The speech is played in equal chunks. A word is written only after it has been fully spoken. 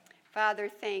Father,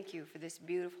 thank you for this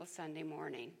beautiful Sunday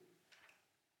morning.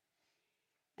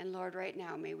 And Lord, right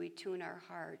now, may we tune our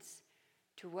hearts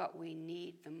to what we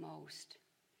need the most.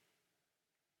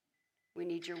 We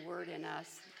need your word in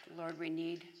us. Lord, we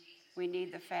need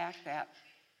the fact that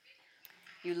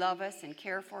you love us and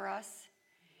care for us,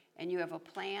 and you have a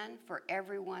plan for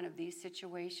every one of these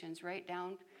situations, right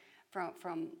down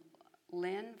from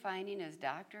Lynn finding his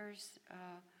doctor's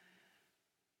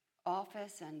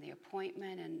office and the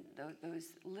appointment and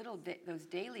those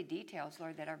daily details,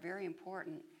 Lord, that are very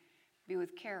important. Be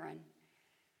with Karen.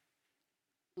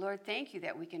 Lord, thank you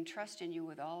that we can trust in you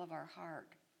with all of our heart.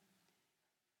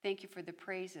 Thank you for the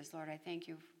praises, Lord. I thank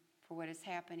you for what is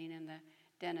happening in the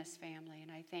Dennis family,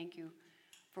 and I thank you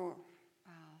for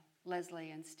Leslie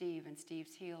and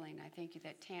Steve's healing. I thank you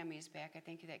that Tammy is back. I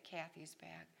thank you that Kathy's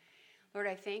back. Lord,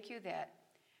 I thank you that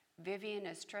Vivian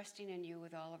is trusting in you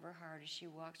with all of her heart as she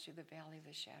walks through the valley of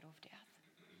the shadow of death.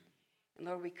 And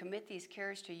Lord, we commit these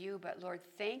cares to you, but Lord,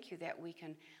 thank you that we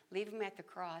can leave them at the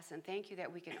cross, and thank you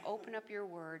that we can open up your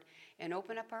word and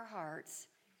open up our hearts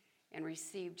and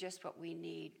receive just what we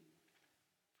need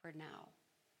for now.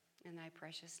 In thy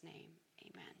precious name,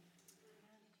 amen.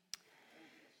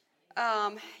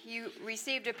 You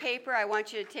received a paper. I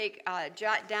want you to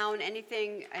jot down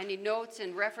any notes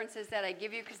and references that I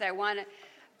give you, because I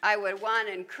would want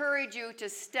to encourage you to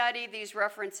study these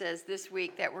references this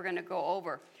week that we're going to go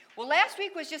over. Well, last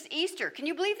week was just Easter. Can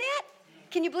you believe that?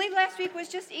 Can you believe last week was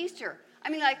just Easter? I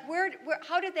mean, like,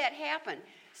 how did that happen?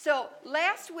 So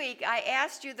last week I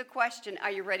asked you the question,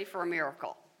 are you ready for a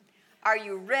miracle? Are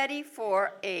you ready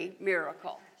for a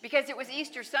miracle? Because it was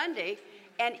Easter Sunday,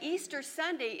 and Easter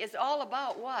Sunday is all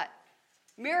about what?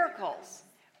 Miracles.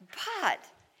 But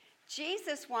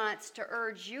Jesus wants to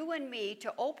urge you and me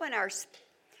to open our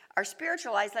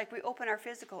spiritual eyes like we open our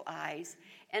physical eyes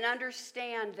and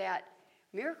understand that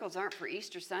miracles aren't for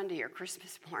Easter Sunday or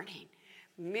Christmas morning.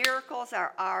 Miracles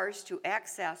are ours to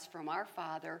access from our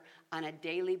Father on a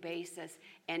daily basis.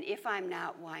 And if I'm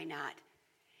not, why not?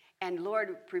 And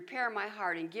Lord, prepare my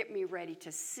heart and get me ready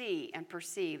to see and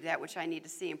perceive that which I need to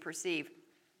see and perceive.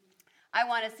 I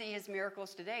want to see his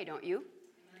miracles today, don't you?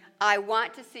 I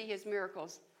want to see his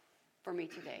miracles for me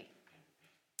today.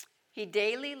 He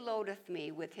daily loadeth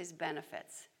me with his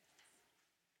benefits.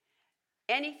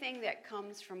 Anything that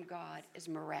comes from God is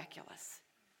miraculous.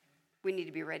 We need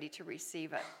to be ready to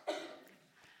receive it.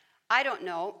 I don't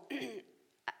know.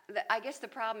 I guess the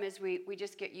problem is we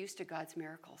just get used to God's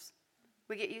miracles.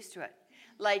 We get used to it.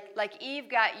 Like Eve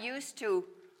got used to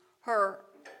her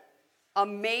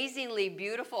amazingly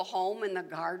beautiful home in the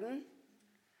garden,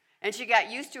 and she got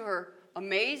used to her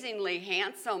amazingly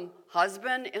handsome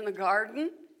husband in the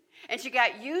garden, and she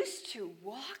got used to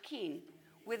walking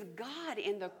with God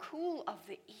in the cool of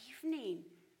the evening.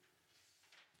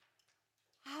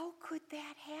 How could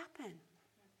that happen?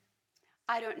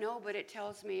 I don't know, but it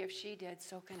tells me if she did,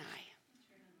 so can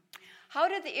I. How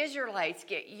did the Israelites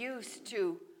get used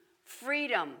to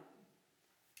freedom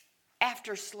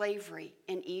after slavery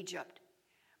in Egypt?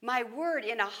 My word,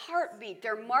 in a heartbeat,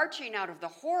 they're marching out of the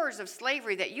horrors of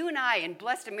slavery that you and I in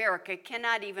blessed America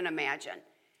cannot even imagine.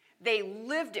 They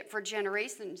lived it for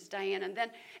generations, Diane,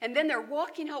 and then they're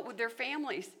walking out with their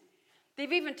families.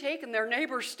 They've even taken their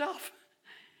neighbor's stuff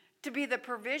to be the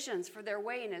provisions for their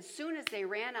way. And as soon as they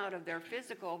ran out of their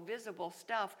physical, visible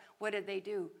stuff, what did they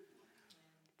do?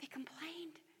 They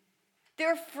complained.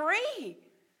 They're free.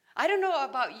 I don't know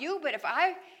about you, but if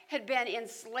I had been in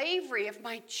slavery, if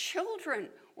my children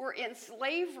were in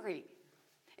slavery,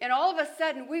 and all of a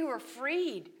sudden we were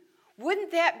freed,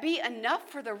 wouldn't that be enough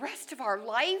for the rest of our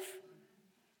life?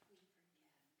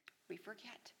 We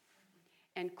forget.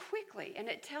 And quickly, and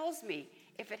it tells me,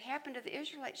 if it happened to the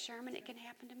Israelites, Sherman, it can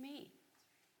happen to me.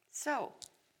 So,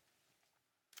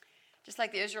 just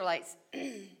like the Israelites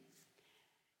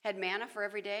had manna for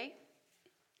every day,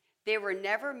 they were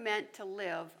never meant to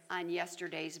live on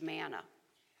yesterday's manna.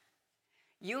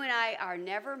 You and I are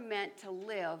never meant to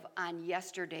live on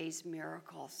yesterday's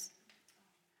miracles.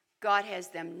 God has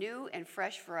them new and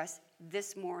fresh for us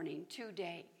this morning,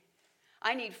 today.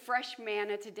 I need fresh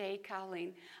manna today,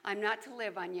 Colleen. I'm not to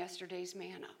live on yesterday's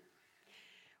manna.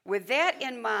 With that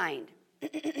in mind,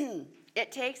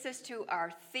 it takes us to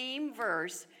our theme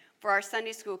verse for our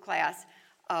Sunday school class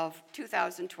of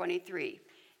 2023.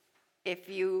 If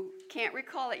you can't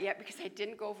recall it yet, because I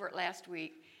didn't go over it last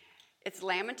week, it's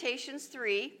Lamentations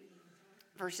 3,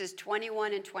 verses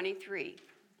 21 and 23.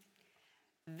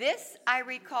 This I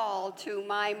recall to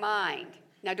my mind.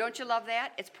 Now, don't you love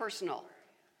that? It's personal.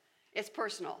 It's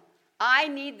personal. I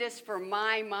need this for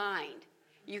my mind.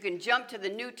 You can jump to the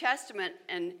New Testament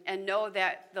and know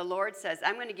that the Lord says,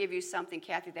 I'm going to give you something,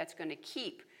 Kathy, that's going to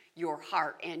keep your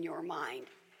heart and your mind.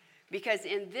 Because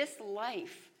in this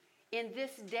life, in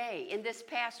this day, in this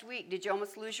past week, did you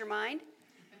almost lose your mind?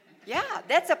 Yeah,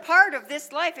 that's a part of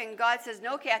this life. And God says,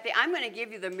 no, Kathy, I'm going to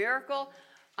give you the miracle.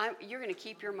 You're going to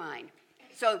keep your mind.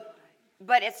 So,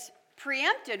 but it's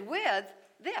preempted with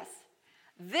this.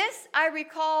 This I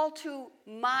recall to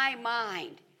my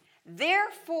mind.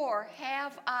 Therefore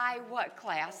have I what,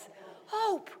 class?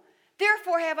 Hope.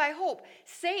 Therefore have I hope.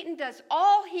 Satan does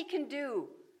all he can do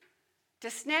to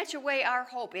snatch away our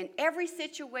hope in every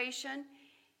situation,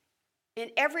 in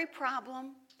every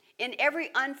problem, in every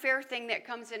unfair thing that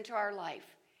comes into our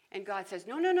life. And God says,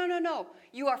 no, no, no, no, no.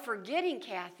 You are forgetting,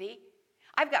 Kathy.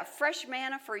 I've got fresh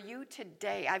manna for you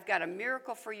today. I've got a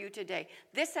miracle for you today.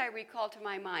 This I recall to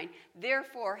my mind.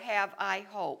 Therefore have I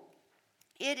hope.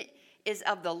 It is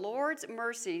of the Lord's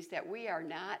mercies that we are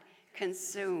not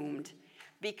consumed,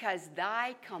 because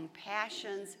thy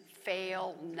compassions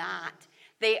fail not.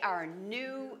 They are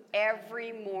new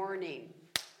every morning.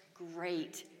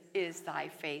 Great is thy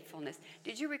faithfulness.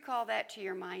 Did you recall that to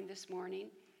your mind this morning?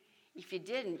 If you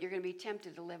didn't, you're going to be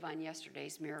tempted to live on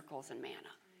yesterday's miracles and manna.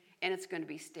 And it's going to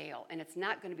be stale, and it's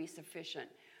not going to be sufficient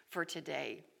for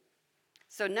today.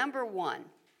 So number one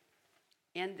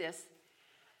in this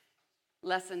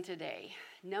lesson today,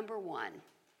 number one,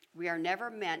 we are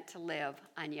never meant to live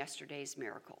on yesterday's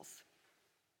miracles.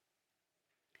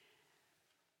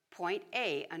 Point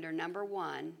A under number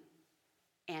one,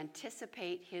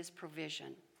 anticipate his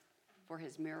provision for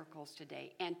his miracles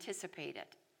today. Anticipate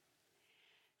it.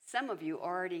 Some of you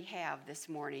already have this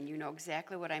morning. You know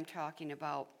exactly what I'm talking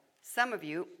about. Some of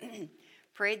you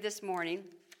prayed this morning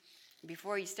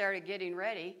before you started getting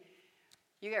ready.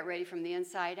 You got ready from the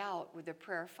inside out with the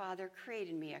prayer, Father, create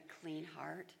in me a clean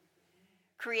heart.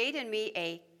 Create in me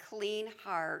a clean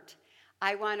heart.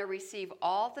 I want to receive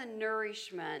all the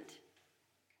nourishment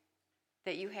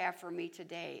that you have for me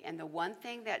today. And the one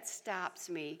thing that stops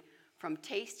me from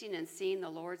tasting and seeing the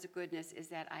Lord's goodness is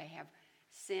that I have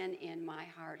sin in my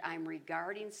heart. I'm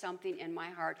regarding something in my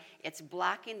heart. It's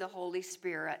blocking the Holy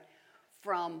Spirit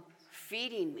from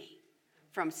feeding me,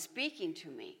 from speaking to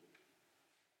me.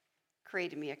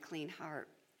 Create in me a clean heart.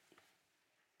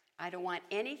 I don't want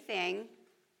anything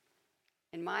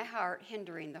in my heart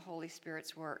hindering the Holy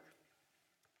Spirit's work.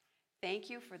 Thank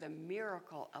you for the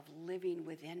miracle of living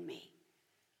within me.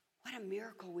 What a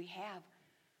miracle we have.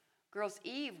 Girls,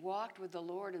 Eve walked with the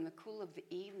Lord in the cool of the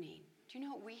evening. Do you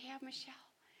know what we have, Michelle?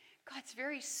 God's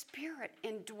very Spirit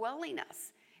indwelling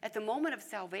us at the moment of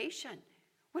salvation.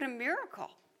 What a miracle.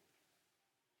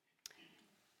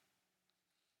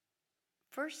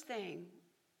 First thing,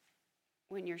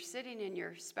 when you're sitting in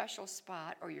your special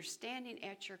spot or you're standing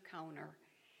at your counter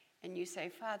and you say,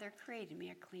 Father, create in me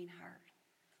a clean heart.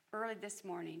 Early this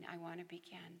morning, I want to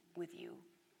begin with you.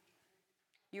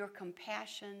 Your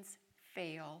compassions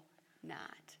fail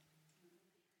not.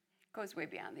 Goes way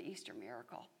beyond the Easter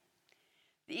miracle.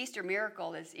 The Easter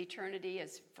miracle is eternity,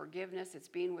 is forgiveness, it's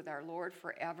being with our Lord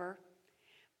forever.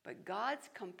 But God's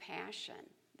compassion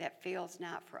that fails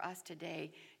not for us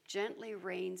today gently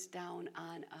rains down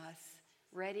on us,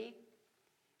 ready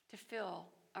to fill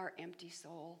our empty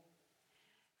soul,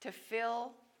 to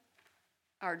fill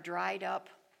our dried up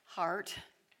heart,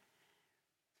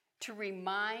 to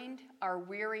remind our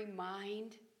weary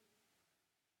mind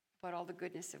about all the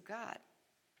goodness of God.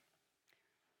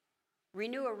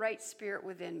 Renew a right spirit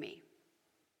within me.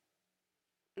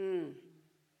 Your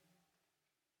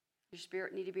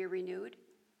spirit need to be renewed?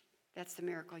 That's the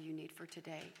miracle you need for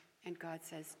today. And God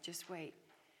says, just wait.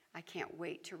 I can't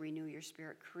wait to renew your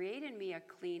spirit. Create in me a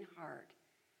clean heart.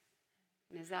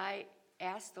 And as I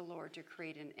ask the Lord to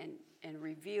create and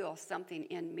reveal something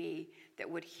in me that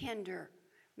would hinder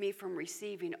me from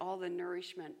receiving all the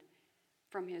nourishment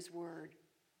from his word,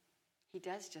 he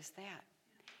does just that.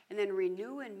 And then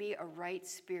renew in me a right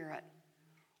spirit.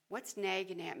 What's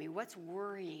nagging at me? What's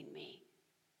worrying me?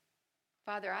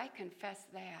 Father, I confess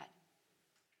that.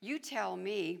 You tell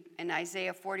me in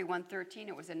Isaiah 41:13,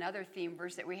 it was another theme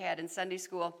verse that we had in Sunday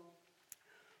school.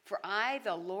 For I,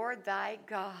 the Lord thy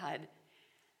God,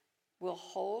 will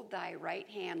hold thy right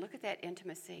hand. Look at that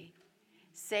intimacy.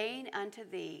 Saying unto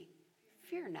thee,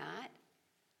 fear not,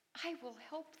 I will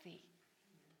help thee.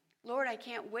 Lord, I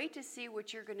can't wait to see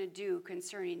what you're going to do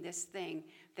concerning this thing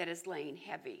that is laying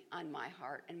heavy on my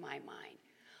heart and my mind.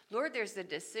 Lord, there's a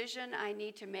decision I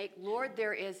need to make. Lord,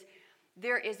 there is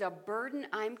a burden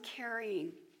I'm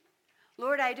carrying.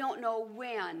 Lord, I don't know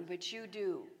when, but you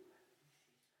do.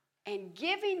 And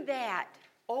giving that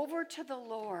over to the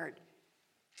Lord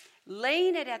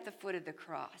laying it at the foot of the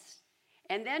cross.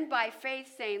 And then by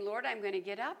faith saying, Lord, I'm going to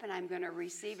get up and I'm going to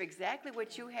receive exactly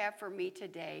what you have for me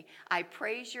today. I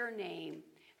praise your name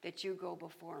that you go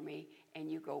before me and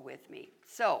you go with me.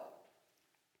 So,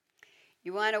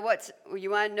 you want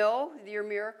to know your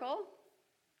miracle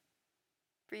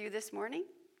for you this morning?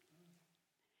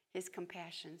 His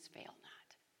compassions fail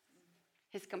not.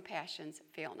 His compassions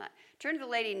fail not. Turn to the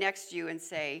lady next to you and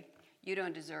say, you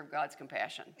don't deserve God's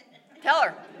compassion. Tell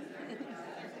her.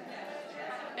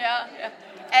 Yeah.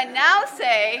 And now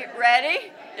say,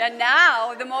 ready? And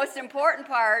now the most important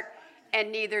part,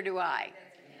 and neither do I.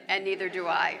 And neither do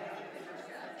I.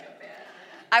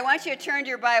 I want you to turn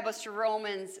your Bibles to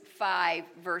Romans 5,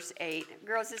 verse 8.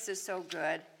 Girls, this is so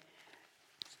good.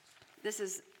 This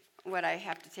is what I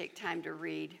have to take time to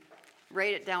read.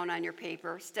 Write it down on your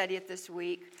paper. Study it this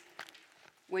week.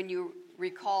 When you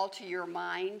recall to your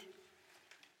mind,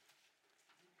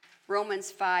 Romans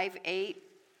 5, 8.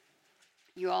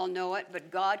 You all know it.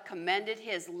 But God commended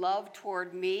his love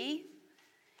toward me,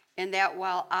 in that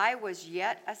while I was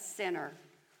yet a sinner,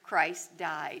 Christ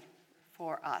died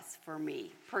for us, for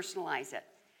me. Personalize it.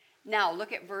 Now,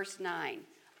 look at verse 9.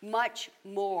 Much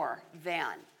more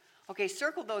than. Okay,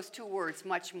 circle those two words,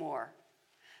 much more.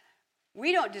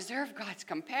 We don't deserve God's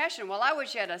compassion. While I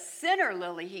was yet a sinner,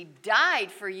 Lily, he died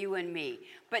for you and me.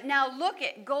 But now look,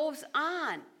 it goes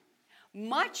on.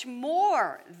 Much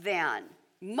more than,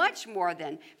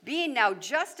 being now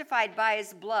justified by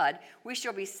his blood, we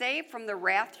shall be saved from the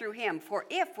wrath through him. For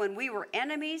if, when we were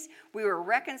enemies, we were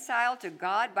reconciled to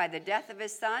God by the death of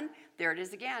his Son, there it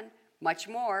is again, much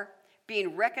more,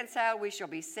 being reconciled, we shall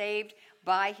be saved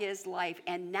by his life.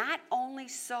 And not only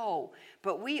so,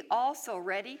 but we also,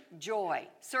 ready? Joy,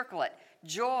 circle it,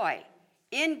 joy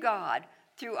in God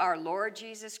through our Lord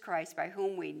Jesus Christ, by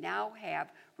whom we now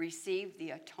have received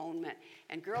the atonement.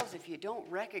 And girls, if you don't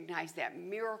recognize that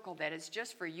miracle that is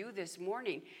just for you this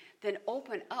morning, then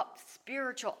open up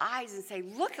spiritual eyes and say,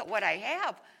 look at what I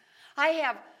have. I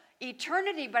have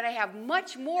eternity, but I have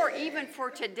much more even for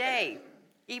today.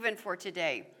 Even for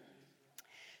today.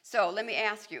 So let me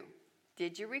ask you,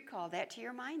 did you recall that to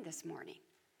your mind this morning?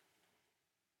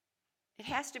 It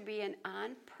has to be an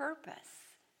on purpose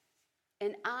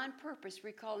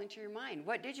recalling to your mind.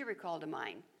 What did you recall to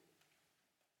mind?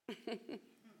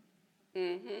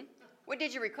 What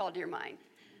did you recall to your mind?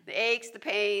 The aches, the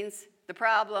pains, the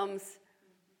problems.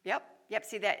 Yep,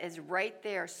 see, that is right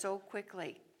there so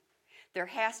quickly. There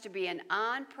has to be an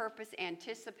on-purpose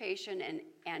anticipation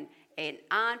and an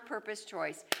on-purpose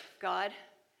choice. God,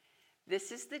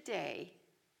 this is the day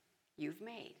you've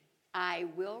made. I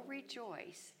will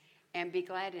rejoice and be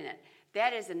glad in it.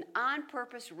 That is an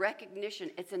on-purpose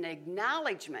recognition. It's an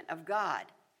acknowledgement of God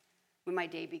when my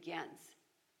day begins.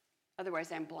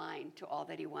 Otherwise, I'm blind to all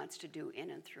that he wants to do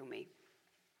in and through me.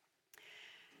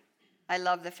 I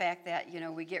love the fact that,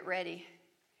 we get ready.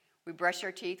 We brush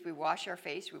our teeth, we wash our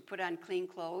face, we put on clean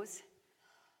clothes.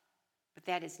 But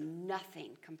that is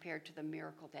nothing compared to the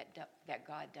miracle that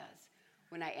God does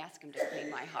when I ask him to clean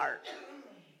my heart.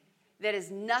 That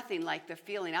is nothing like the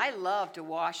feeling. I love to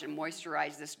wash and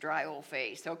moisturize this dry old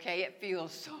face, okay? It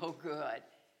feels so good.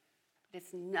 But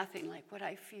it's nothing like what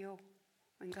I feel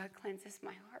when God cleanses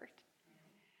my heart.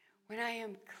 When I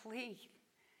am clean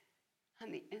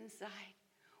on the inside.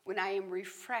 When I am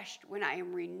refreshed. When I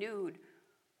am renewed.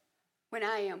 When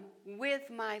I am with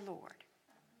my Lord.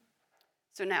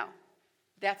 So now,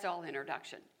 that's all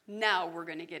introduction. Now we're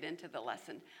going to get into the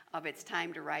lesson of It's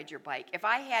Time to Ride Your Bike. If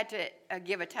I had to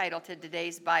give a title to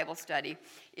today's Bible study,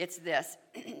 it's this.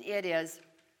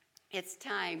 It's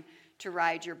time to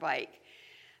ride your bike.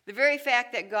 The very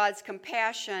fact that God's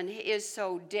compassion is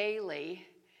so daily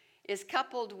is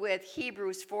coupled with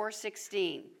Hebrews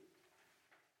 4:16.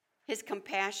 His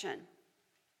compassion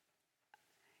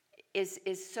is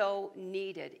so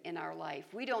needed in our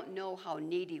life. We don't know how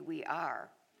needy we are.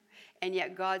 And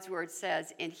yet God's word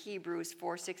says in Hebrews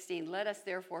 4:16, let us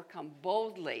therefore come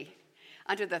boldly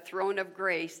unto the throne of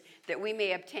grace, that we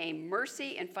may obtain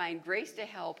mercy and find grace to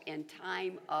help in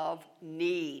time of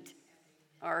need.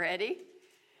 Already?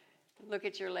 Look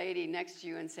at your lady next to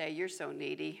you and say, you're so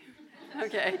needy.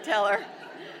 Okay, tell her.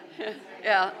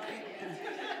 Yeah.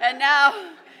 And now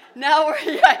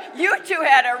you two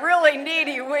had a really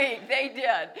needy week. They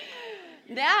did.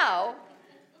 Now,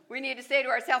 we need to say to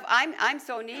ourselves, I'm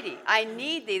so needy. I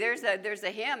need thee. There's a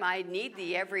hymn, I need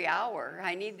thee every hour.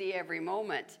 I need thee every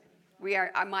moment.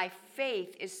 My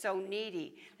faith is so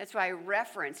needy. That's why I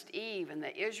referenced Eve and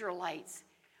the Israelites.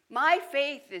 My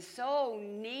faith is so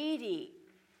needy.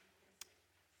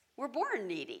 We're born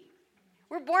needy.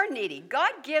 We're born needy.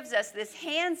 God gives us this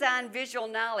hands-on visual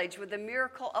knowledge with the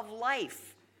miracle of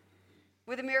life.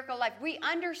 With the miracle of life. We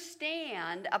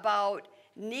understand about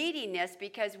neediness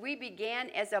because we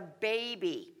began as a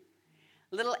baby.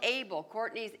 Little Abel,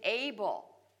 Courtney's Abel.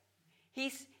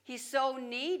 He's so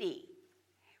needy.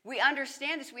 We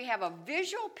understand this. We have a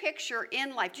visual picture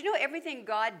in life. Do you know everything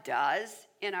God does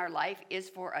in our life is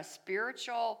for a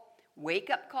spiritual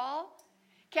wake-up call?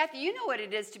 Kathy, you know what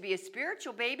it is to be a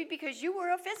spiritual baby because you were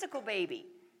a physical baby.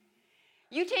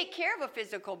 You take care of a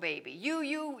physical baby.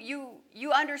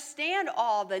 You understand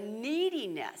all the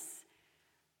neediness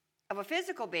of a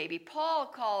physical baby. Paul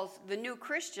calls the new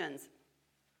Christians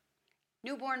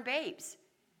newborn babes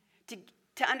to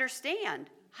understand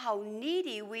how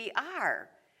needy we are.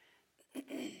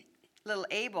 Little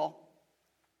Abel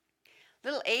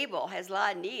has a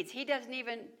lot of needs. He doesn't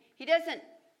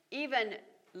even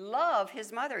love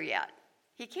his mother yet.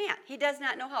 He can't. He does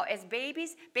not know how. As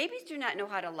babies do not know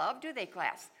how to love, do they,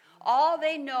 class? All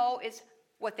they know is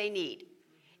what they need.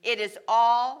 It is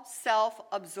all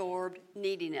self-absorbed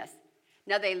neediness.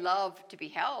 Now, they love to be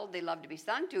held. They love to be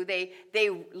sung to. They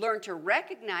learn to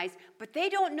recognize, but they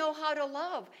don't know how to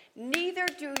love. Neither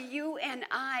do you and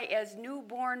I as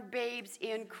newborn babes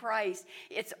in Christ.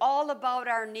 It's all about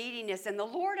our neediness, and the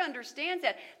Lord understands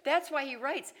that. That's why he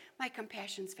writes, my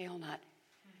compassions fail not.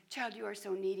 Child, you are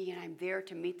so needy, and I'm there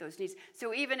to meet those needs.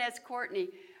 So even as Courtney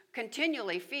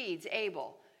continually feeds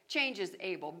Abel, changes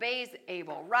Abel, bathes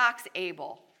Abel, rocks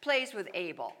Abel, plays with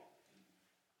Abel,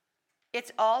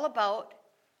 it's all about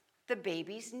the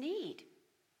baby's need.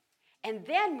 And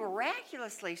then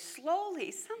miraculously,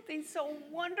 slowly, something so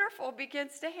wonderful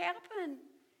begins to happen.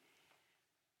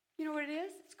 You know what it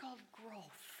is? It's called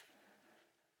growth.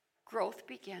 Growth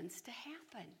begins to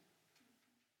happen.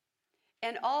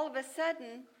 And all of a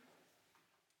sudden,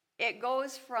 it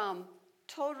goes from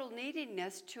total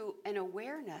neediness to an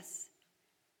awareness.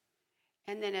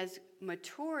 And then as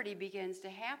maturity begins to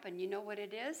happen, you know what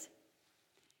it is?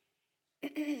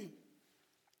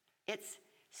 It's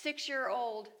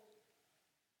 6-year-old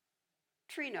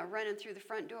Trina running through the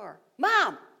front door.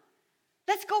 Mom,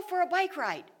 let's go for a bike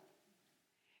ride.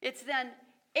 It's then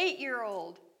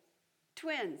 8-year-old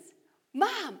twins.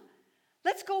 Mom,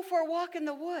 let's go for a walk in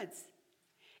the woods.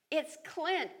 It's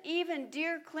Clint, even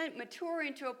dear Clint,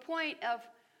 maturing to a point of,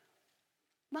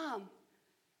 Mom,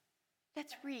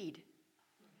 let's read.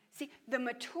 See, the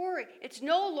maturity, it's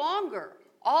no longer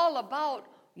all about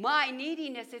my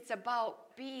neediness. It's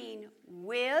about being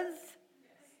with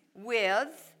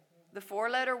the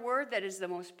 4-letter word that is the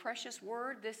most precious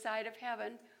word this side of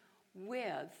heaven,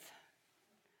 with.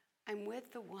 I'm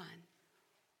with the one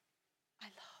I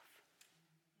love.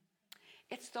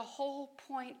 It's the whole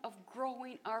point of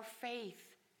growing our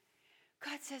faith.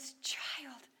 God says,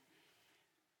 child,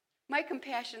 my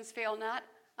compassions fail not.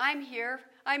 I'm here.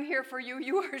 I'm here for you.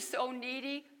 You are so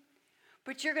needy.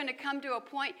 But you're going to come to a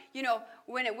point, you know,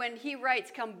 when he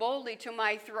writes, come boldly to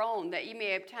my throne, that you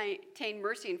may obtain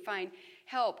mercy and find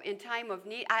help in time of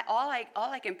need. All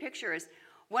I can picture is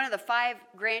one of the 5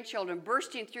 grandchildren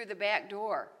bursting through the back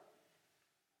door.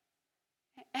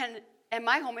 And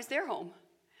my home is their home.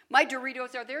 My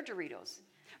Doritos are their Doritos.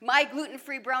 My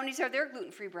gluten-free brownies are their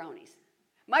gluten-free brownies.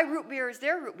 My root beer is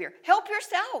their root beer. Help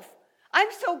yourself. I'm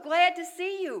so glad to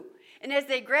see you. And as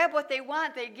they grab what they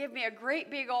want, they give me a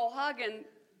great big old hug, and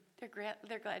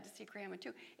they're glad to see Grandma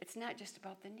too. It's not just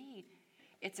about the need.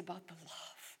 It's about the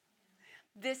love.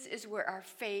 This is where our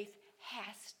faith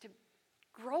has to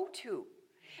grow to.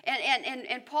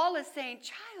 And Paul is saying,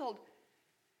 child,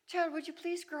 would you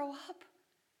please grow up?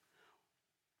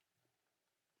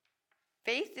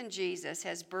 Faith in Jesus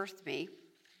has birthed me,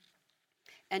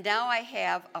 and now I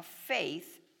have a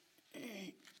faith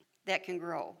that can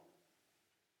grow.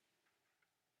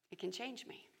 It can change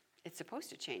me. It's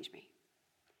supposed to change me.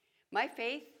 My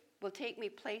faith will take me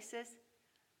places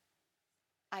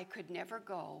I could never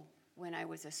go when I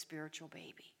was a spiritual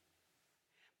baby.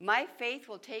 My faith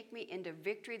will take me into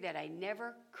victory that I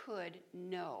never could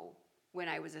know when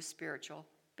I was a spiritual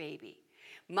baby.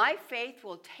 My faith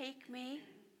will take me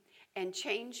and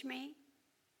change me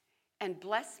and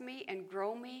bless me and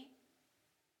grow me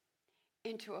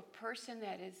into a person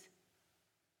that is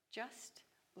just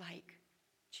like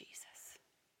Jesus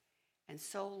and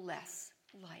so less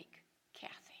like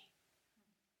Kathy.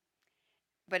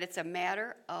 But it's a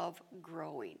matter of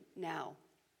growing. Now,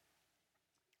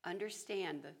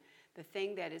 understand the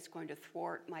thing that is going to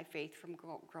thwart my faith from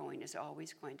growing is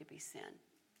always going to be sin.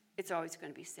 It's always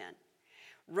going to be sin.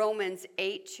 Romans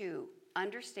 8:2.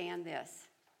 Understand this.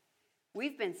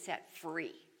 We've been set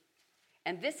free.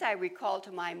 And this I recall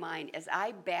to my mind as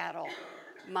I battle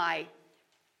my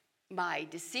my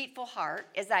deceitful heart,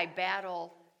 as I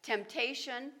battle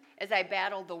temptation, as I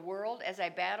battle the world, as I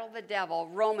battle the devil.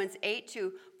 Romans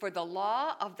 8:2, for the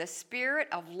law of the Spirit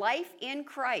of life in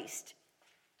Christ,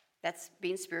 that's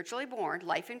being spiritually born,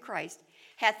 life in Christ,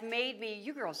 hath made me,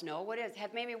 you girls know what it is,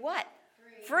 hath made me what?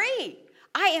 Free.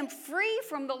 I am free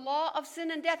from the law of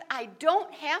sin and death. I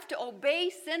don't have to obey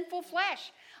sinful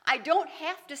flesh. I don't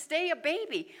have to stay a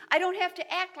baby. I don't have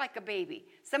to act like a baby.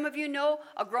 Some of you know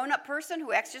a grown-up person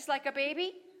who acts just like a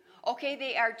baby. Okay,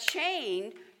 they are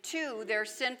chained to their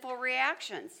sinful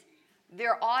reactions,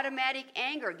 their automatic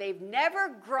anger. They've never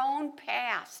grown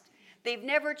past. They've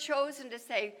never chosen to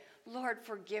say, Lord,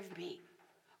 forgive me.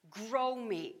 Grow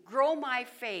me. Grow my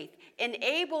faith.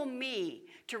 Enable me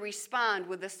to respond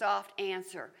with a soft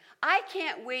answer. I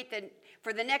can't wait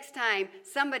for the next time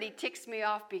somebody ticks me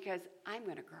off because I'm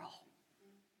going to grow.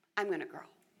 I'm going to grow.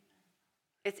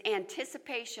 It's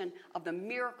anticipation of the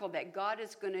miracle that God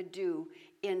is going to do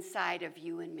inside of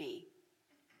you and me.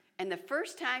 And the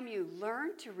first time you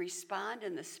learn to respond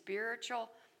in the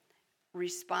spiritual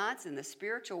response, in the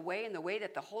spiritual way, in the way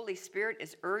that the Holy Spirit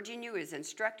is urging you, is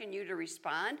instructing you to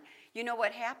respond, you know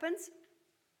what happens?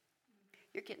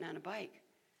 You're getting on a bike.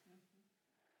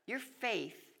 Your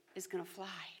faith is going to fly.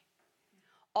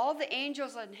 All the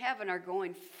angels in heaven are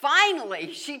going,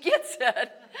 finally, she gets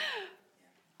it.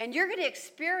 And you're going to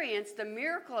experience the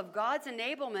miracle of God's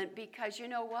enablement because you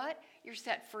know what? You're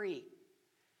set free.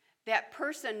 That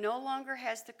person no longer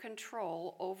has the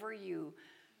control over you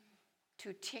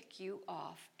to tick you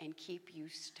off and keep you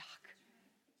stuck.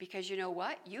 Because you know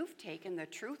what? You've taken the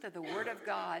truth of the Word of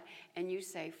God and you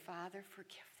say, Father,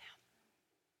 forgive them.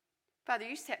 Father,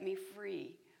 you set me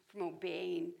free from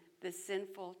obeying the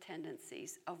sinful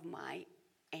tendencies of my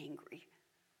angry,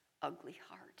 ugly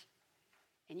heart.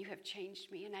 And you have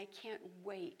changed me, and I can't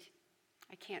wait.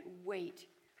 I can't wait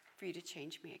for you to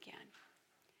change me again.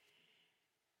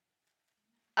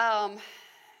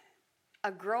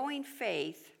 A growing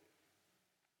faith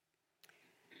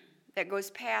that goes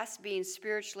past being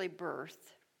spiritually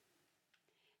birthed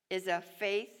is a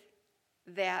faith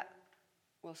that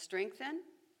will strengthen,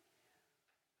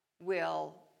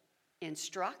 will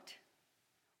instruct,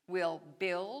 will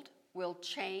build, will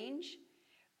change,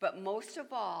 but most of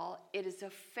all, it is a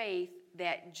faith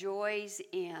that joys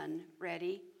in,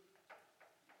 ready,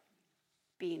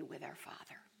 being with our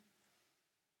Father.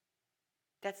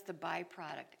 That's the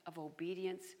byproduct of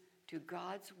obedience to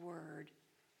God's word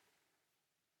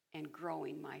and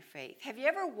growing my faith. Have you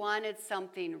ever wanted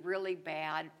something really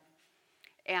bad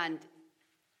and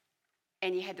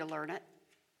you had to learn it?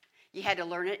 You had to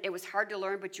learn it. It was hard to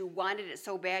learn, but you wanted it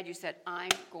so bad you said, I'm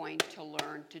going to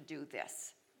learn to do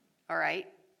this. All right?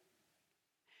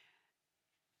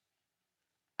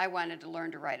 I wanted to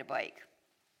learn to ride a bike.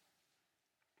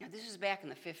 Now, this was back in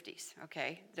the 50s,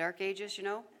 okay? Dark ages, you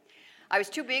know? I was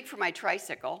too big for my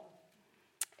tricycle,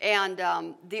 and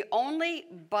the only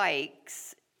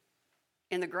bikes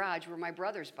in the garage were my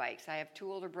brother's bikes. I have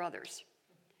two older brothers.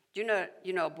 Do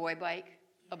you know a boy bike?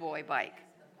 A boy bike.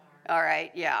 All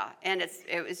right, yeah. And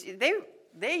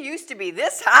they used to be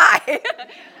this high.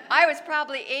 I was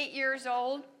probably 8 years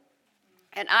old,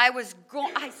 and I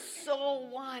so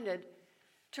wanted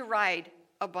to ride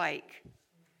a bike.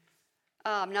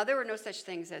 Now, there were no such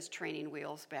things as training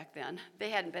wheels back then. They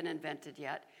hadn't been invented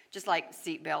yet, just like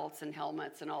seat belts and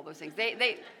helmets and all those things.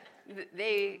 They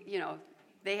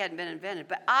hadn't been invented.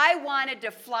 But I wanted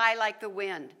to fly like the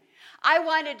wind. I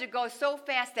wanted to go so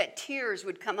fast that tears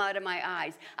would come out of my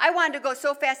eyes. I wanted to go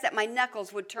so fast that my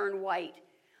knuckles would turn white.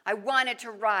 I wanted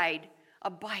to ride a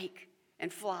bike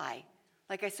and fly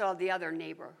like I saw the other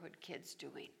neighborhood kids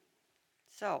doing.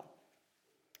 So,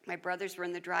 my brothers were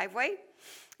in the driveway,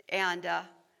 and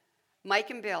Mike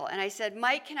and Bill. And I said,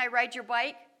 Mike, can I ride your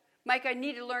bike? Mike, I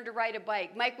need to learn to ride a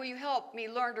bike. Mike, will you help me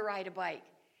learn to ride a bike?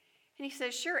 And he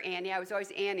says, sure, Annie. I was always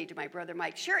Annie to my brother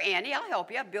Mike. Sure, Annie, I'll help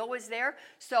you. Bill was there.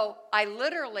 So I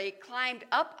literally climbed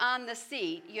up on the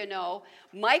seat, you know.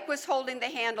 Mike was holding the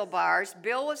handlebars.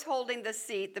 Bill was holding the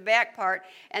seat, the back part.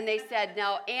 And they said,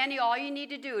 now, Annie, all you need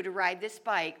to do to ride this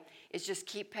bike is just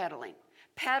keep pedaling.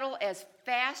 Pedal as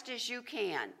fast as you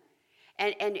can.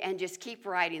 And just keep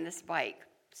riding this bike.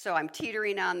 So I'm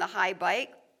teetering on the high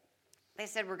bike. They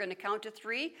said, we're going to count to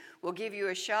 3. We'll give you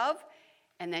a shove,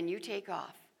 and then you take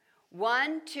off.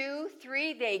 1, 2,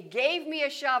 3, they gave me a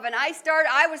shove, and I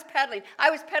was pedaling. I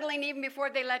was pedaling even before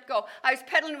they let go. I was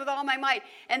pedaling with all my might,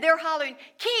 and they're hollering,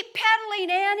 keep pedaling,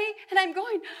 Annie. And I'm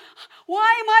going,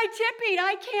 why am I tipping?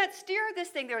 I can't steer this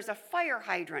thing. There was a fire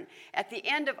hydrant at the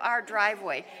end of our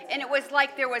driveway, and it was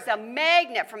like there was a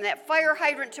magnet from that fire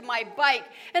hydrant to my bike,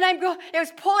 and it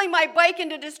was pulling my bike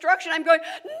into destruction. I'm going,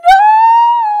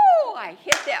 no! I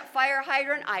hit that fire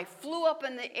hydrant. I flew up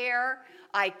in the air.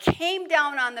 I came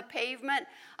down on the pavement.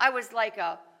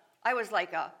 The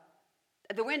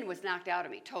wind was knocked out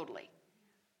of me totally.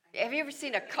 Have you ever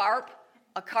seen a carp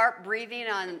breathing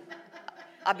on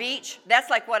a beach? That's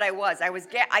like what I was.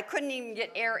 I couldn't even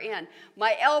get air in.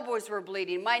 My elbows were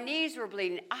bleeding. My knees were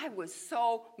bleeding. I was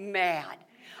so mad.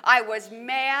 I was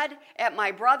mad at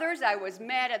my brothers. I was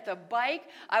mad at the bike.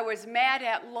 I was mad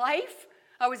at life.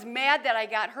 I was mad that I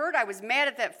got hurt. I was mad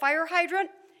at that fire hydrant.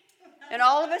 And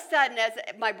all of a sudden, as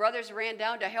my brothers ran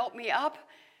down to help me up,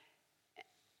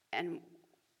 and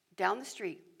down the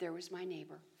street, there was my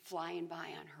neighbor flying by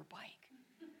on her bike.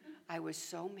 I was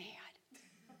so mad.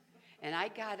 And I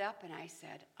got up and I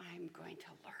said, I'm going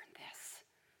to learn this.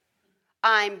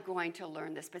 I'm going to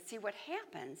learn this. But see what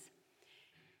happens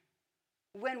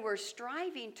when we're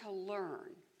striving to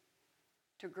learn,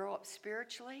 to grow up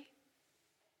spiritually,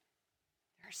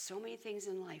 there are so many things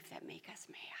in life that make us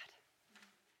mad,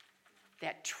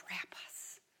 that trap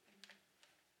us,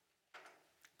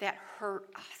 that hurt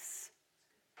us,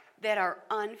 that are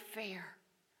unfair.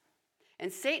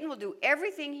 And Satan will do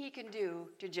everything he can do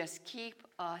to just keep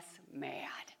us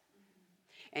mad.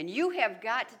 And you have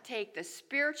got to take the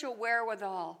spiritual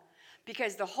wherewithal,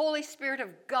 because the Holy Spirit of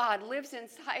God lives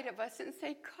inside of us, and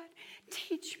say, God,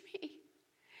 teach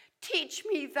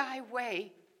me thy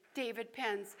way. David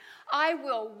pens, I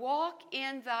will walk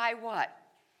in thy what?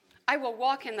 I will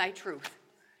walk in thy truth.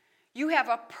 You have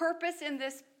a purpose in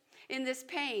this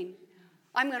pain.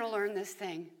 I'm going to learn this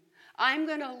thing. I'm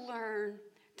going to learn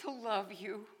to love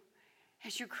you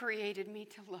as you created me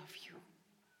to love you.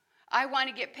 I want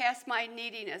to get past my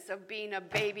neediness of being a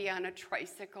baby on a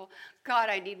tricycle. God,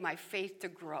 I need my faith to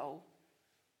grow.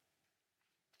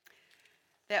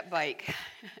 That bike.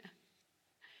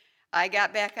 I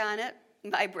got back on it.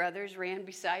 My brothers ran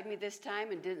beside me this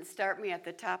time and didn't start me at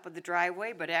the top of the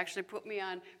driveway, but actually put me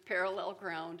on parallel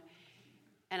ground.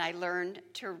 And I learned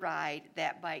to ride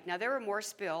that bike. Now, there were more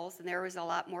spills and there was a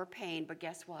lot more pain, but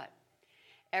guess what?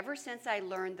 Ever since I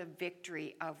learned the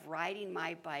victory of riding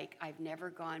my bike, I've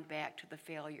never gone back to the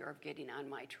failure of getting on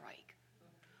my trike.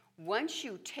 Once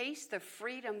you taste the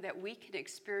freedom that we can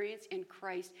experience in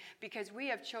Christ, because we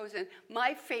have chosen,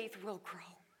 my faith will grow.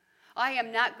 I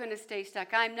am not going to stay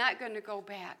stuck. I'm not going to go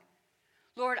back.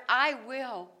 Lord, I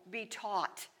will be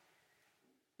taught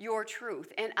your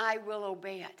truth, and I will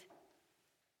obey it.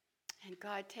 And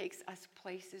God takes us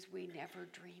places we never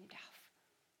dreamed of.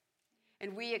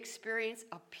 And we experience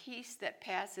a peace that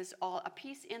passes all, a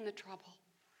peace in the trouble.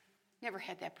 Never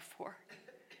had that before.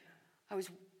 I was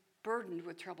burdened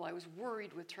with trouble. I was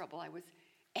worried with trouble. I was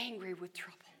angry with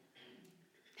trouble.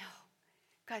 No.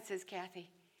 God says, Kathy,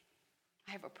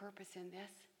 I have a purpose in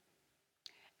this.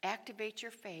 Activate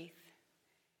your faith.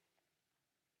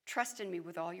 Trust in me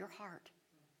with all your heart.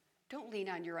 Don't lean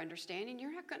on your understanding.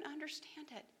 You're not going to understand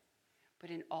it. But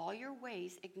in all your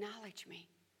ways, acknowledge me.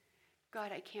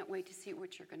 God, I can't wait to see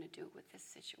what you're going to do with this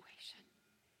situation.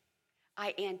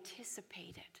 I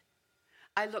anticipate it.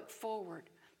 I look forward.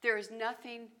 There is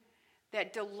nothing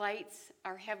that delights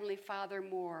our Heavenly Father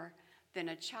more than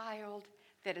a child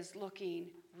that is looking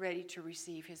ready to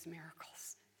receive his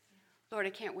miracles. Lord, I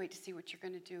can't wait to see what you're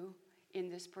going to do in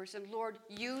this person. Lord,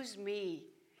 use me.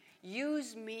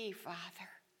 Use me, Father,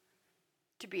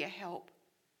 to be a help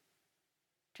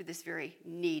to this very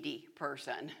needy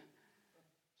person.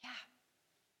 Yeah.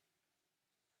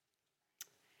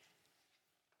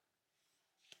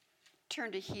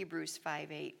 Turn to Hebrews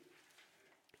 5:8.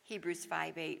 Hebrews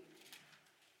 5:8.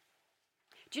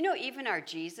 Do you know even our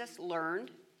Jesus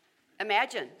learned?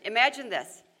 Imagine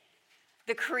this.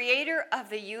 The creator of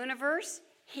the universe,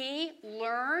 he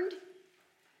learned.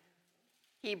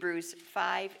 Hebrews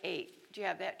 5:8. Do you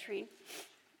have that, Trine?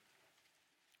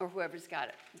 Or whoever's got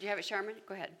it. Do you have it, Charmin?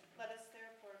 Go ahead. Let us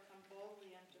therefore come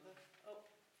boldly unto the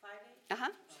 5:8? Uh-huh.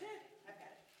 I've got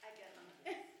it. I get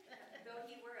it. Though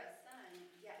he were a son,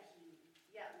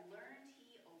 yet learned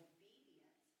he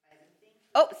obedience by the things.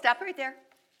 Oh, stop right there.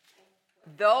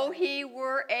 Though he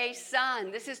were a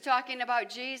son. This is talking about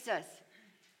Jesus.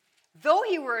 Though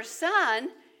he were a son,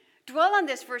 dwell on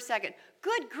this for a second.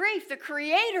 Good grief, the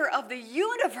creator of the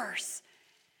universe.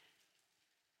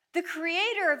 The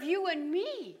creator of you and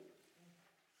me.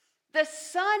 The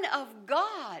Son of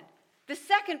God The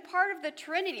second part of the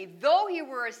Trinity, though he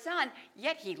were a son,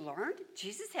 yet he learned.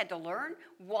 Jesus had to learn.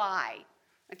 Why?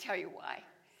 I'll tell you why.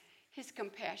 His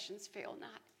compassions fail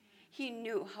not. He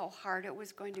knew how hard it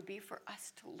was going to be for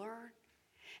us to learn.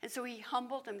 And so he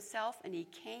humbled himself and he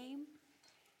came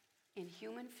in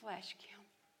human flesh, Kim,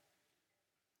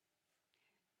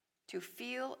 to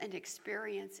feel and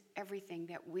experience everything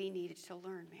that we needed to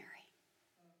learn, Mary.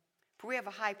 For we have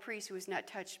a high priest who is not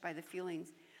touched by the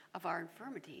feelings of our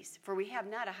infirmities. For we have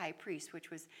not a high priest which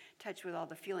was touched with all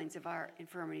the feelings of our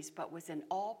infirmities, but was in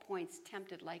all points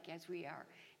tempted like as we are,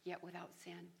 yet without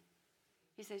sin.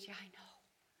 He says, yeah,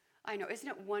 I know. Isn't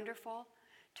it wonderful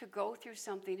to go through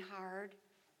something hard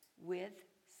with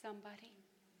somebody?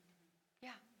 Yeah.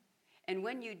 And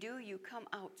when you do, you come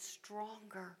out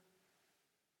stronger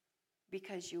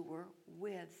because you were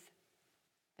with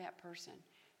that person.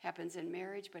 Happens in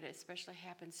marriage, but it especially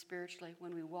happens spiritually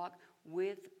when we walk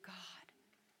with God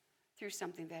through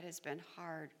something that has been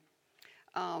hard.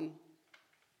 I've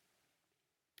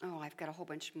got a whole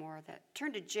bunch more of that.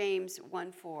 Turn to James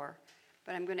 1:4,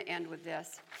 but I'm going to end with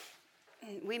this.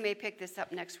 We may pick this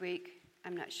up next week.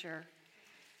 I'm not sure.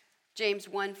 James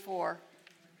 1:4,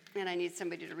 and I need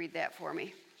somebody to read that for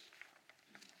me.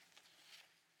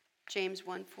 James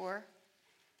 1:4.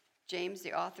 James,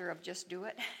 the author of Just Do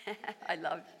It. I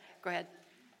love it. Go ahead.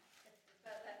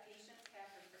 But let patience have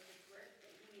her perfect work,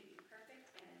 that you may be perfect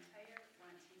and entire,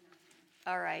 wanting nothing.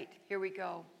 All right, here we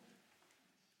go.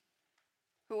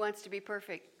 Who wants to be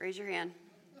perfect? Raise your hand.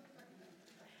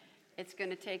 It's going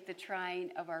to take the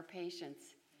trying of our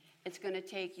patience. It's going to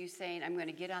take you saying, I'm going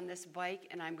to get on this bike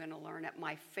and I'm going to learn it.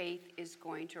 My faith is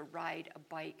going to ride a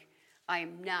bike. I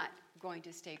am not going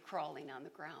to stay crawling on the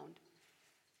ground.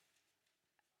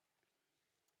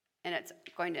 And it's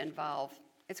going to involve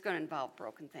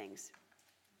broken things.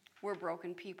 We're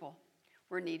broken people.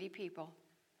 We're needy people.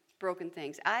 Broken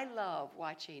things. I love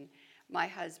watching my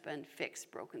husband fix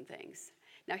broken things.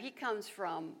 Now, he comes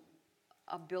from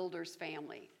a builder's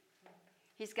family.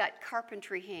 He's got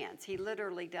carpentry hands. He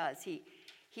literally does. He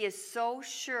is so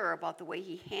sure about the way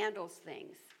he handles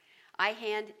things. I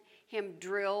hand him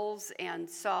drills and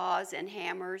saws and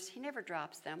hammers. He never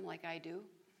drops them like I do.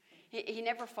 He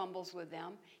never fumbles with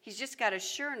them. He's just got a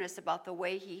sureness about the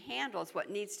way he handles what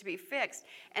needs to be fixed.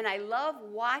 And I love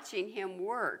watching him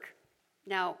work.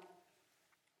 Now,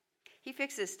 he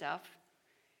fixes stuff.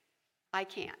 I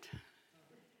can't.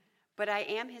 But I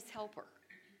am his helper.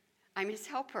 I'm his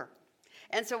helper.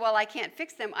 And so while I can't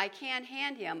fix them, I can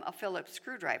hand him a Phillips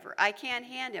screwdriver. I can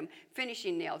hand him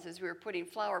finishing nails as we were putting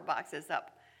flower boxes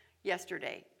up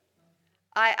yesterday.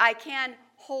 I can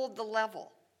hold the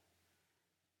level.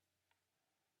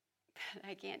 But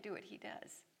I can't do what he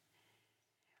does.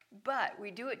 But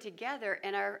we do it together,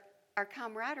 and our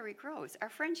camaraderie grows. Our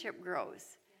friendship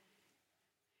grows.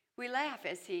 We laugh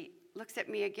as he looks at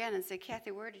me again and says,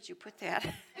 Kathy, where did you put that?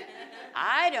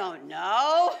 I don't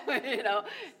know.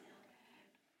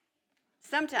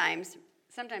 Sometimes,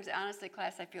 honestly,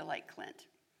 class, I feel like Clint.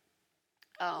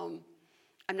 I'm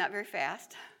not very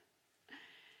fast.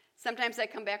 Sometimes I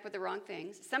come back with the wrong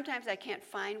things. Sometimes I can't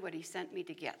find what he sent me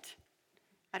to get.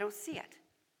 I don't see it.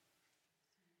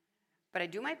 But I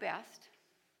do my best.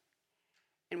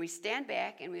 And we stand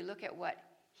back and we look at what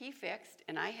he fixed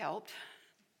and I helped.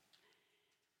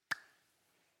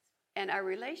 And our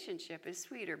relationship is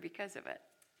sweeter because of it.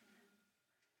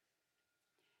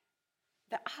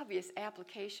 The obvious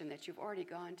application that you've already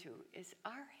gone to is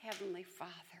our Heavenly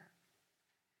Father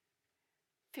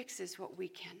fixes what we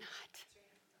cannot.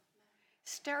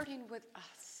 Starting with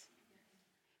us.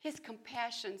 His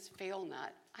compassions fail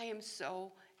not. I am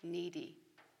so needy.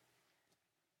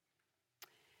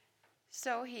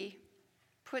 So he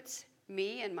puts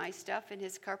me and my stuff in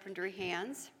his carpentry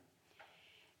hands,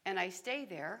 and I stay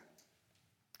there,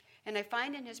 and I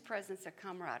find in his presence a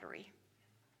camaraderie.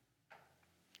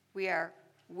 We are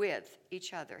with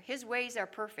each other. His ways are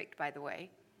perfect, by the way.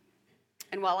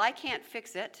 And while I can't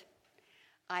fix it,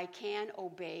 I can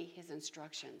obey his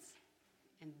instructions.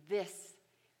 And this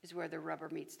is where the rubber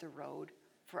meets the road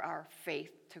for our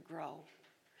faith to grow.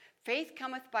 Faith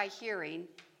cometh by hearing,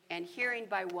 and hearing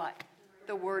by what?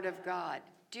 The word of God.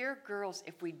 Dear girls,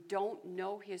 if we don't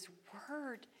know his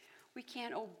word, we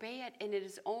can't obey it. And it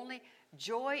is only,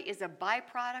 joy is a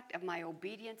byproduct of my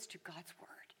obedience to God's word.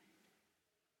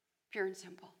 Pure and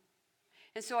simple.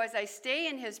 And so as I stay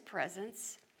in his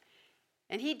presence,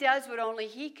 and he does what only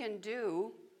he can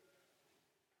do,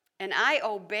 and I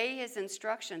obey his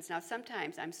instructions. Now,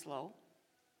 sometimes I'm slow.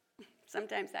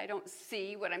 Sometimes I don't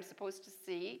see what I'm supposed to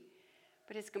see,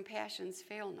 but his compassions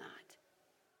fail not.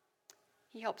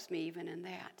 He helps me even in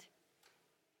that.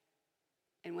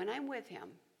 And when I'm with him,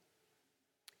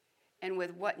 and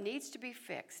with what needs to be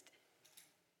fixed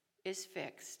is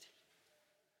fixed,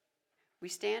 we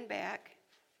stand back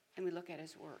and we look at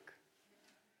his work.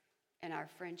 And our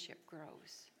friendship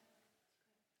grows.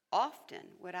 Often,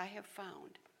 what I have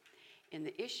found in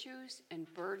the issues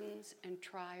and burdens and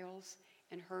trials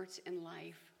and hurts in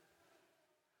life,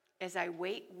 as I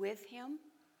wait with him,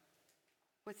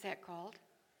 what's that called?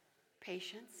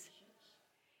 Patience.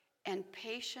 And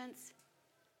patience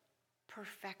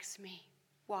perfects me.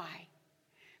 Why?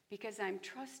 Because I'm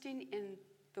trusting in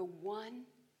the one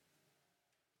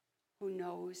who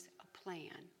knows a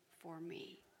plan for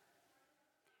me,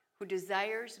 who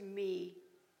desires me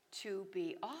to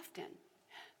be often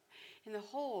in the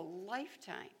whole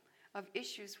lifetime of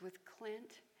issues with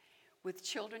Clint, with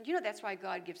children. You know, that's why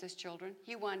God gives us children.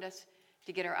 He wants us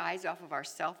to get our eyes off of our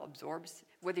self-absorbed,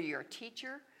 whether you're a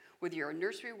teacher, whether you're a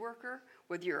nursery worker,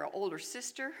 whether you're an older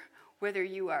sister, whether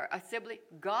you are a sibling.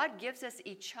 God gives us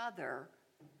each other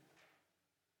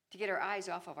to get our eyes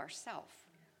off of ourselves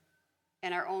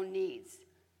and our own needs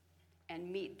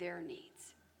and meet their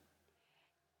needs.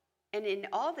 And in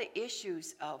all the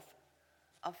issues of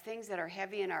things that are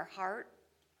heavy in our heart,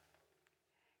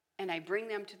 and I bring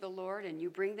them to the Lord and you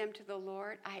bring them to the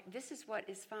Lord, this is what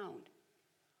is found.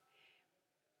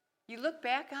 You look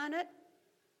back on it,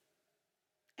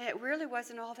 and it really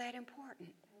wasn't all that important.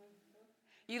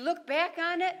 You look back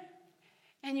on it,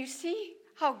 and you see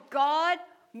how God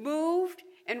moved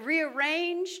and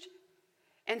rearranged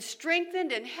and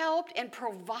strengthened and helped and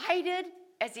provided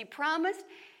as he promised.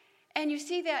 And you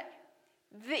see that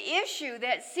the issue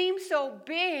that seemed so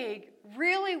big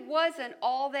really wasn't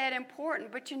all that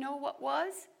important. But you know what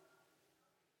was?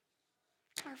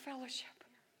 Our fellowship.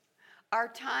 Our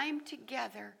time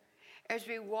together as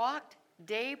we walked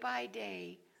day by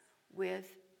day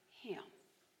with him.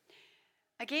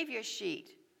 I gave you a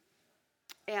sheet,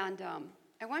 and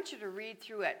I want you to read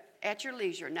through it at your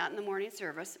leisure, not in the morning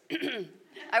service.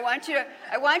 I want you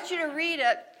to read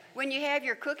it when you have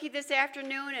your cookie this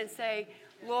afternoon and say,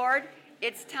 Lord,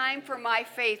 it's time for my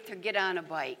faith to get on a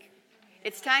bike.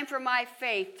 It's time for my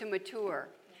faith to mature.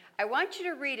 I want you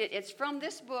to read it. It's from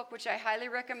this book, which I highly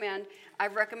recommend.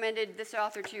 I've recommended this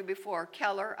author to you before,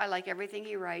 Keller. I like everything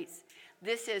he writes.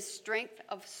 This is Strength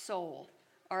of Soul,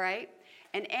 all right?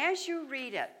 And as you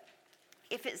read it,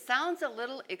 if it sounds a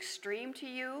little extreme to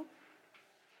you,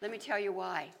 let me tell you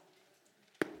why.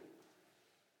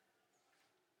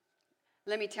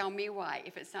 Let me tell me why.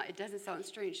 If it doesn't sound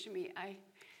strange to me, I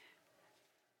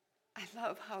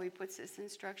love how he puts this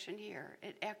instruction here.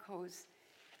 It echoes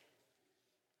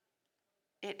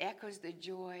the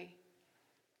joy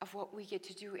of what we get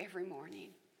to do every morning.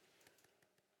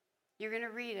 You're going to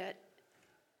read it,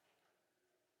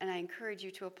 and I encourage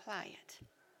you to apply it.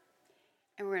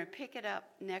 And we're going to pick it up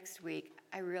next week.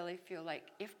 I really feel like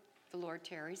if the Lord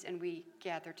tarries and we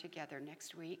gather together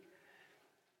next week,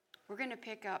 we're going to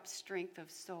pick up Strength of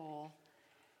Soul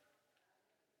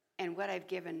and what I've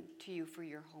given to you for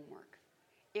your homework.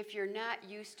 If you're not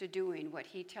used to doing what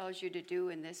he tells you to do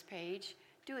in this page,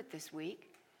 do it this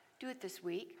week. Do it this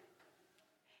week.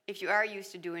 If you are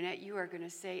used to doing it, you are going to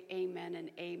say amen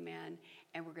and amen,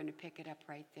 and we're going to pick it up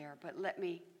right there. But let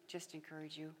me just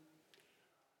encourage you.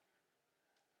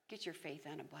 Get your faith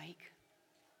on a bike.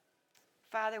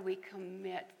 Father, we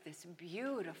commit this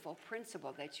beautiful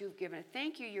principle that you've given.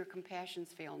 Thank you, your compassions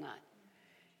fail not.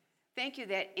 Thank you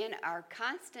that in our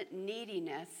constant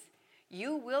neediness,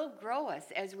 you will grow us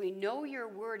as we know your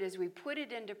word, as we put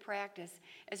it into practice,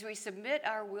 as we submit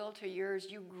our will to yours,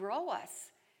 you grow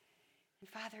us. And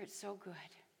Father, it's so good.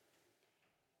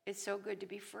 It's so good to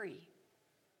be free.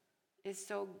 It's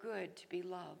so good to be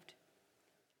loved.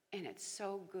 And it's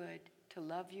so good to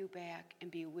love you back and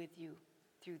be with you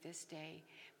through this day.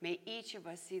 May each of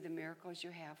us see the miracles you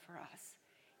have for us.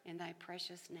 In thy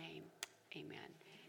precious name, amen.